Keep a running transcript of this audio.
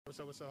What's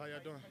up? What's up? How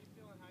y'all doing? How you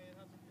feeling?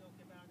 How's it feel to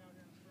get back out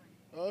here in the spring?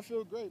 I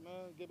feel great,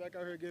 man. Get back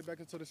out here, get back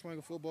into the swing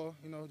of football.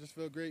 Just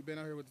feel great being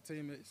out here with the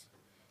teammates,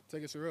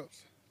 taking some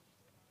reps.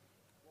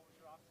 What was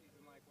your off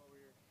season like? What were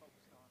you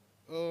focused on?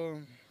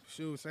 Um,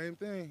 Shoot, same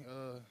thing.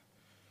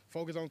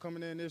 Focus on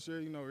coming in this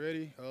year.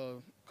 Ready.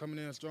 Coming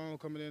in strong,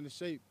 coming in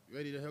shape,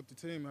 ready to help the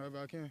team however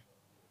I can. You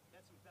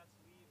had some vets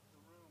leave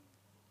the room.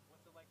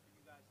 What's it like for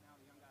you guys now,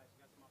 the young guys?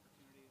 You got some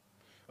opportunities.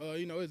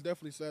 It's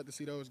definitely sad to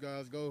see those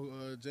guys go.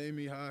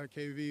 Jamie, High,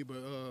 KV,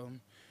 but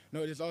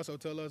no, this also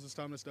tell us it's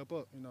time to step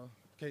up.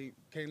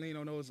 Can't lean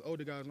on those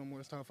older guys no more.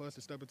 It's time for us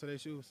to step into their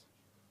shoes.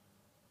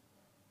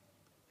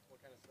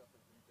 What kind of stuff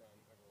have you done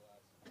over the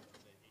last,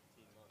 let's say,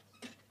 18 months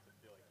to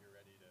feel like you're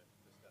ready to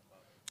step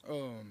up?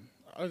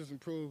 I just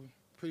improved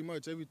pretty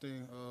much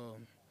everything.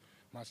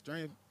 My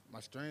strength. I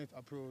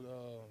improved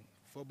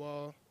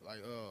football, like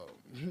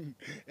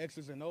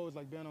X's and O's,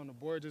 like being on the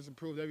board. Just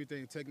improved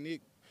everything.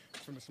 Technique,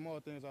 from the small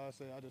things. I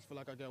say, I just feel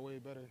like I got way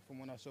better from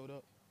when I showed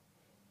up.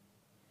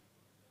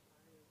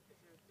 Is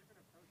there a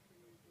different approach for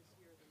you this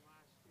year than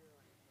last year?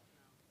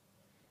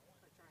 Like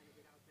trying to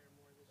get out there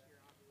more this year,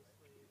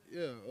 obviously.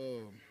 Yeah.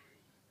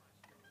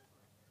 Last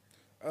year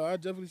was like. I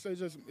definitely say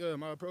just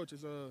my approach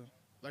is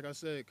like I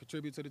said,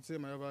 contribute to the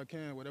team however I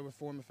can, whatever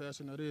form and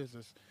fashion that is.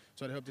 Just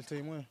try to help this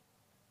team win.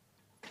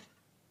 What'd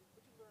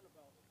you learn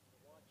about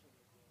watching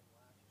the game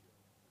last year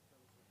in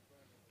terms of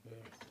learning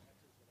Yeah. X's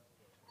and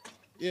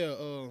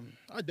O's?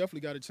 Yeah, I definitely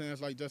got a chance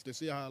like just to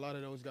see how a lot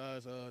of those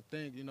guys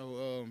think.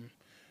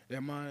 Their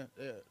mind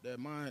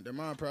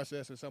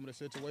process and some of the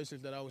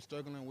situations that I was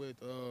struggling with.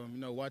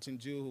 Watching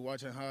Jew,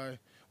 watching High,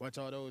 watch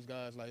all those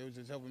guys. Like it was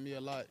just helping me a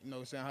lot.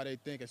 Seeing how they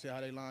think and see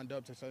how they lined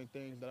up to certain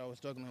things that I was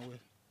struggling with.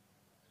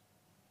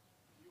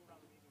 You were on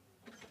the meeting room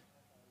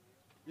all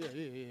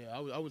year. Yeah. I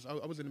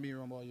was in the meeting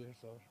room all year,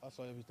 so I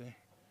saw everything.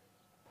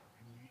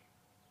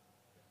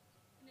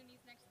 And in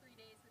these next 3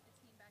 days with the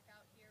team back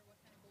out here, what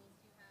kind of goals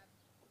do you have,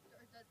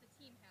 or does the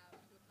team have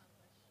to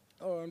accomplish?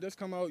 Just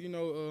come out,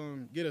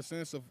 get a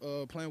sense of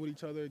playing with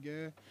each other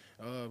again,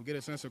 get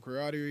a sense of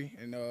camaraderie,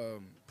 and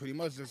pretty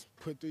much just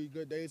put 3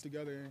 good days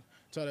together and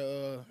try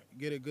to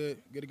get a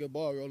good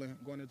ball rolling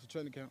going into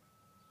training camp.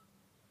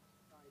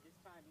 This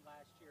time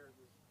last year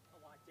was a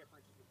lot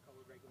different just with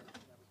COVID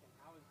regulations and everything.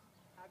 How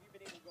have you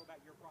been able to go about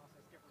your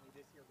process differently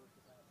this year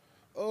versus last year?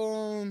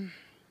 Um,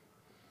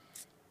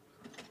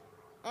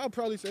 I'll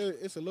probably say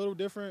it's a little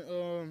different.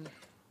 I'll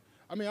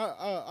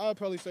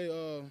probably say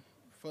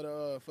for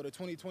the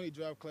 2020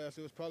 draft class,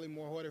 it was probably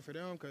more harder for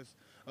them because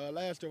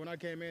last year when I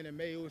came in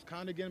May, it was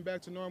kind of getting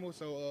back to normal.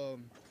 So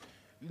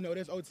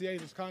this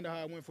OTAs is kind of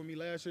how it went for me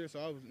last year. So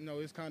I was,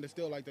 it's kind of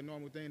still like the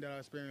normal thing that I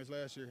experienced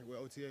last year with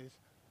OTAs.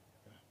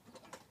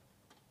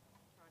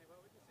 Ronnie,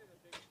 what would you say the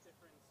biggest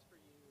difference for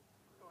you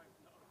going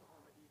from the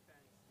Oklahoma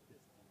defense to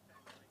this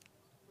defense, like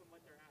from what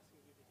they're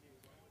asking you to do?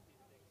 What would be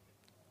the biggest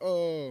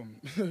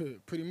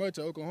difference? Pretty much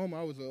at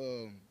Oklahoma, I was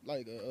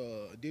like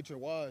a Dietrich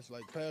Wise,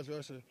 like pass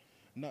rusher,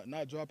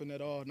 not dropping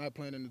at all, not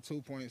playing in the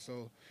 2 point.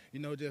 So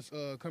just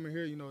coming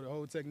here, the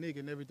whole technique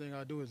and everything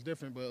I do is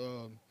different. But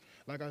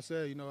like I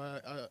said,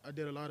 I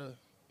did a lot of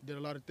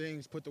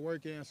things, put the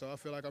work in, so I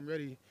feel like I'm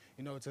ready,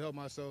 to help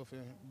myself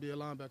and be a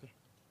linebacker.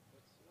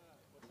 What's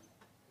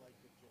like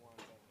with Jawan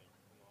Bentley in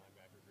the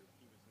linebacker group?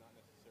 He was not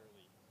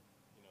necessarily,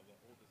 the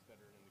oldest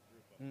veteran in the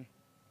group, but Mm.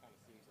 kind of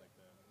seems like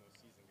the most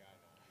seasoned guy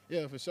now.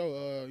 Yeah, for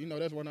sure.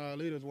 That's one of our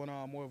leaders, one of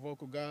our more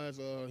vocal guys.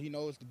 He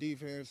knows the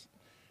defense.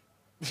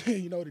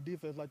 The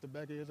defense like the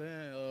back of his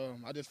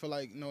hand. I just feel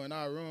like, in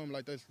our room,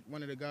 like that's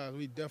one of the guys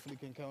we definitely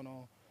can count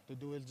on to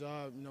do his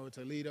job,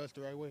 to lead us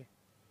the right way.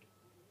 You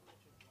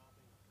mentioned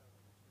dropping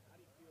coverage. How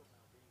do you feel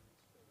about being in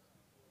space?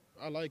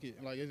 I like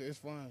it. Like it's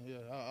fun.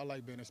 Yeah, I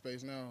like being in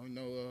space now.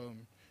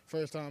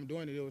 First time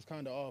doing it, it was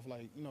kind of off.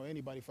 Like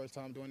anybody first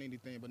time doing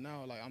anything, but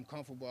now like I'm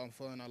comfortable. I'm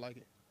fun. I like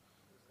it.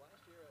 Was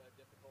last year a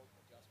difficult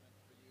adjustment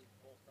for you,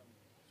 both from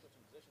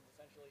switching positions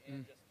essentially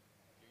and Mm. just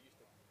you're used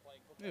to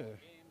playing football Yeah.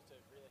 games to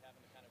really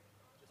having to kind of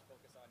just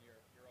focus on your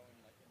own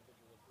like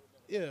individual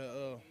improvement? Was Yeah, that a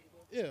little bit?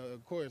 yeah,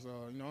 of course.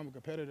 I'm a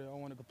competitor. I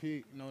want to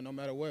compete, no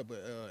matter what.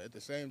 But at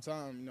the same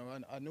time,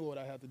 I knew what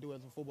I had to do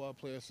as a football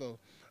player. So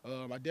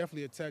I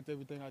definitely attacked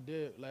everything I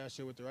did last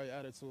year with the right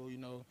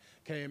attitude.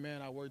 Came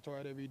in, I worked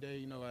hard every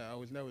day. I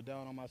was never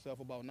down on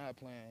myself about not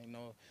playing.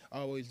 I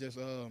always just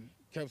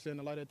kept seeing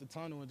the light at the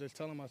tunnel and just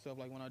telling myself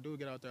like when I do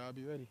get out there, I'll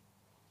be ready.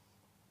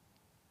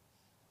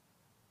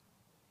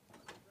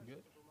 Good.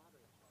 Impressions of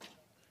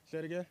Ramondre. Say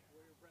it again. What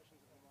are your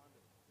impressions of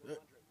Uh, Ramondre?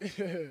 You guys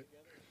yeah, work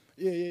together?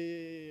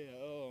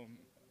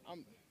 yeah. I'm.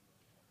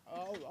 I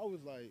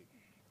was like,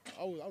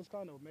 I was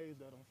kind of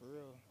amazed at him for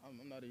real.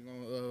 I'm not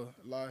even gonna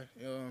lie.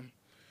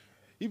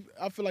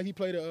 I feel like he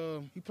played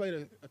a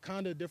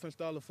kind of different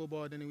style of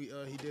football than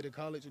he did in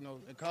college. In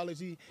college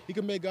he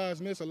could make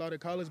guys miss a lot in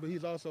college, but he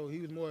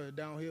was more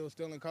downhill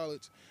still in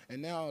college. And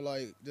now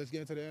like just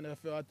getting to the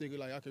NFL, I think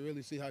like I can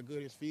really see how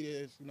good his feet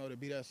is. To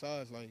be that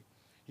size, like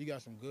he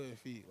got some good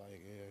feet.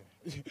 Like yeah,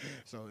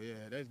 so yeah,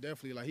 that's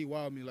definitely like he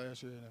wowed me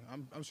last year.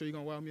 And I'm sure he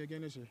gonna wow me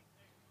again this year.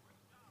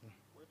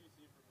 What have you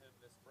seen from him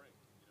this spring?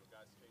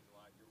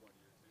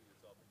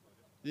 yourself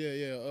included?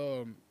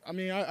 Yeah. I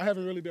mean, I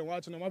haven't really been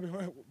watching him. I've been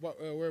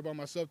worried about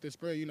myself this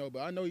spring, you know. But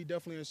I know he's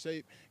definitely in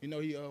shape. You know,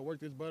 he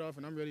worked his butt off,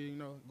 and I'm ready to, you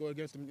know, go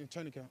against him in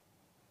training camp.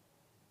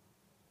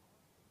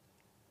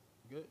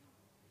 Good.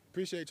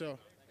 Appreciate y'all.